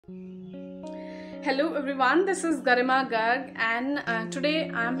Hello everyone, this is Garima Garg and today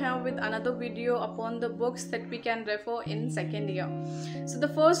I am here with another video upon the books that we can refer in second year. So the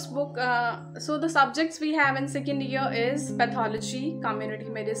first book, the subjects we have in second year is Pathology, Community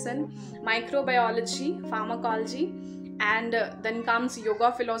Medicine, Microbiology, Pharmacology, and then comes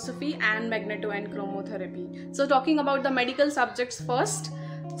Yoga Philosophy and Magneto and Chromotherapy. So talking about the medical subjects first.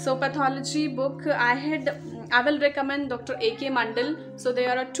 So pathology book, I will recommend Dr. A.K. Mandal. So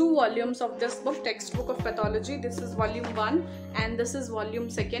there are 2 volumes of this book, textbook of pathology. This is volume 1 and this is volume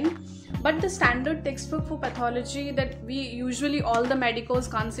 2. But the standard textbook for pathology that we usually all the medicos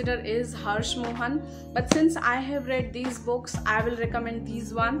consider is Harsh Mohan. But since I have read these books, I will recommend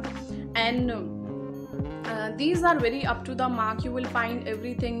these one. And these are very up to the mark. You will find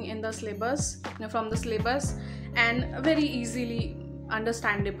everything in the syllabus, from the syllabus, and very easily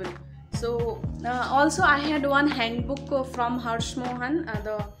understandable. So also I had one handbook from Harsh Mohan,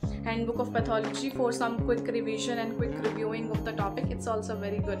 the handbook of pathology, for some quick revision and quick reviewing of the topic. It's also a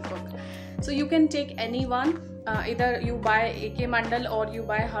very good book. So you can take any one, either you buy A.K. Mandal or you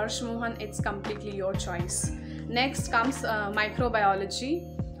buy Harsh Mohan. It's completely your choice. Next comes microbiology.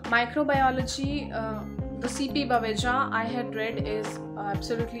 The C.P Baveja I had read is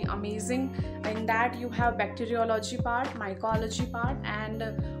absolutely amazing. In that you have bacteriology part, mycology part, and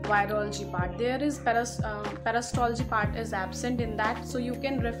virology part. There is parasitology part is absent in that, so you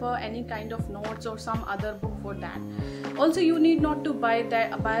can refer any kind of notes or some other book for that. Also, you need not to buy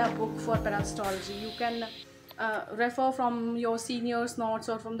a book for parasitology. You can refer from your seniors' notes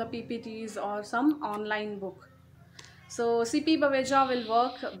or from the PPTs or some online book. So C.P. Baveja will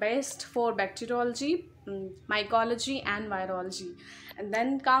work best for bacteriology, mycology and virology. And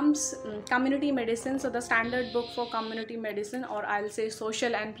then comes community medicine. So the standard book for community medicine, or I'll say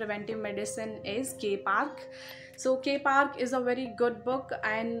social and preventive medicine, is K.Park. So K.Park is a very good book,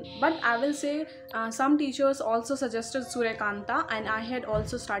 but I will say some teachers also suggested Suryakanta, and I had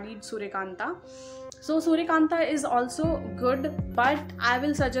also studied Suryakanta. So Suryakanta is also good, but I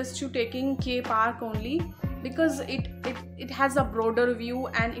will suggest you taking K.Park only, because it has a broader view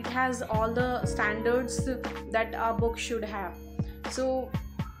and it has all the standards that a book should have. So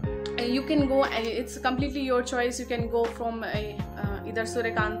you can go, it's completely your choice. You can go from either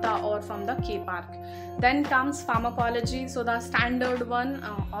Suryakanta or from the K.Park. Then comes pharmacology. So the standard one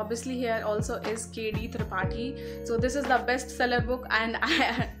obviously here also is K.D Tripathi. So this is the bestseller book, and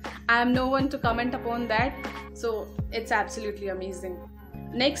I am no one to comment upon that. So it's absolutely amazing.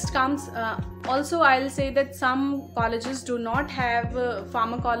 Next comes, also I'll say that some colleges do not have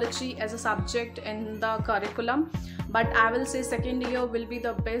pharmacology as a subject in the curriculum, but I will say second year will be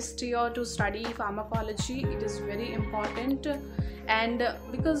the best year to study pharmacology. It is very important, and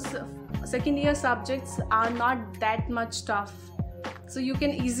because second year subjects are not that much tough, so you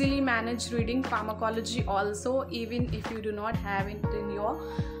can easily manage reading pharmacology also, even if you do not have it in your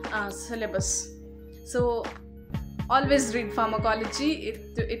syllabus. So always read pharmacology.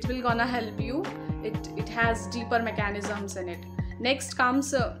 It will gonna help you. It has deeper mechanisms in it. Next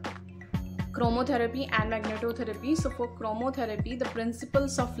comes chromotherapy and magnetotherapy. So for chromotherapy, the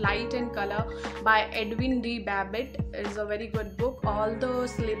principles of light and color by Edwin D. Babbitt is a very good book. All the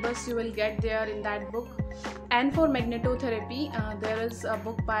syllabus you will get there in that book. And for magnetotherapy, there is a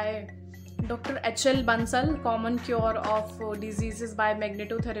book by Dr H.L. Bansal, Common Cure of Diseases by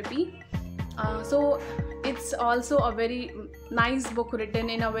Magnetotherapy. So it's also a very nice book written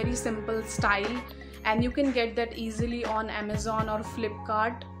in a very simple style, and you can get that easily on Amazon or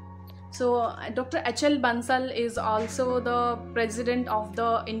Flipkart. So Dr. H.L. Bansal is also the president of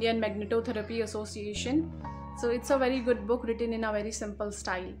the Indian Magnetotherapy Association. So it's a very good book written in a very simple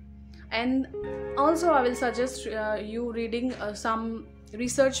style. And also I will suggest you reading some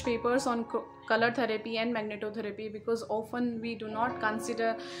research papers on color therapy and magnetotherapy, because often we do not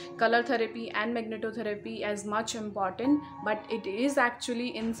consider color therapy and magnetotherapy as much important, but it is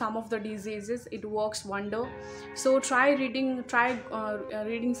actually in some of the diseases it works wonder. So try reading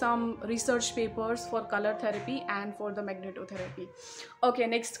some research papers for color therapy and for the magnetotherapy. Okay,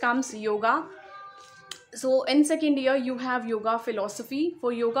 next comes yoga. So in second year you have yoga philosophy.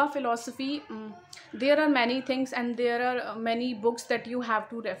 For yoga philosophy, there are many things and there are many books that you have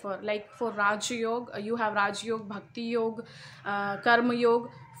to refer. Like for Raj Yoga, you have Raj Yoga, Bhakti Yoga, Karma Yoga.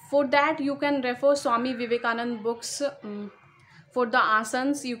 For that you can refer Swami Vivekanand books. For the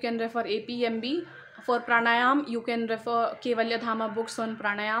asanas you can refer APMB. For pranayam you can refer Kevalyadhama books on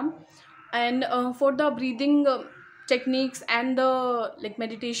pranayam. And for the breathing techniques and the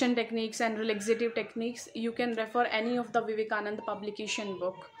meditation techniques and relaxative techniques, you can refer any of the Vivekananda publication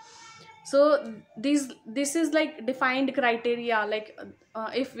book. So this is like defined criteria. Like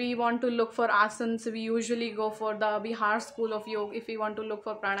if we want to look for asanas, we usually go for the Bihar school of yoga. If we want to look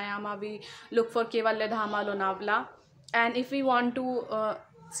for pranayama, we look for Kevalya Dhama Lonavla. And if we want to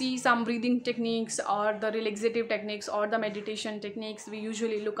see some breathing techniques or the relaxative techniques or the meditation techniques, we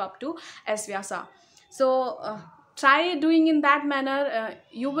usually look up to Vyasa. So try doing in that manner.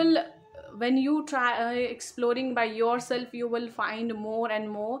 You will, when you try exploring by yourself, you will find more and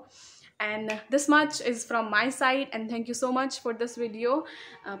more. And this much is from my side, and thank you so much for this video.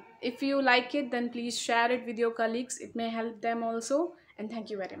 If you like it, then please share it with your colleagues, it may help them also. And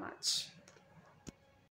thank you very much.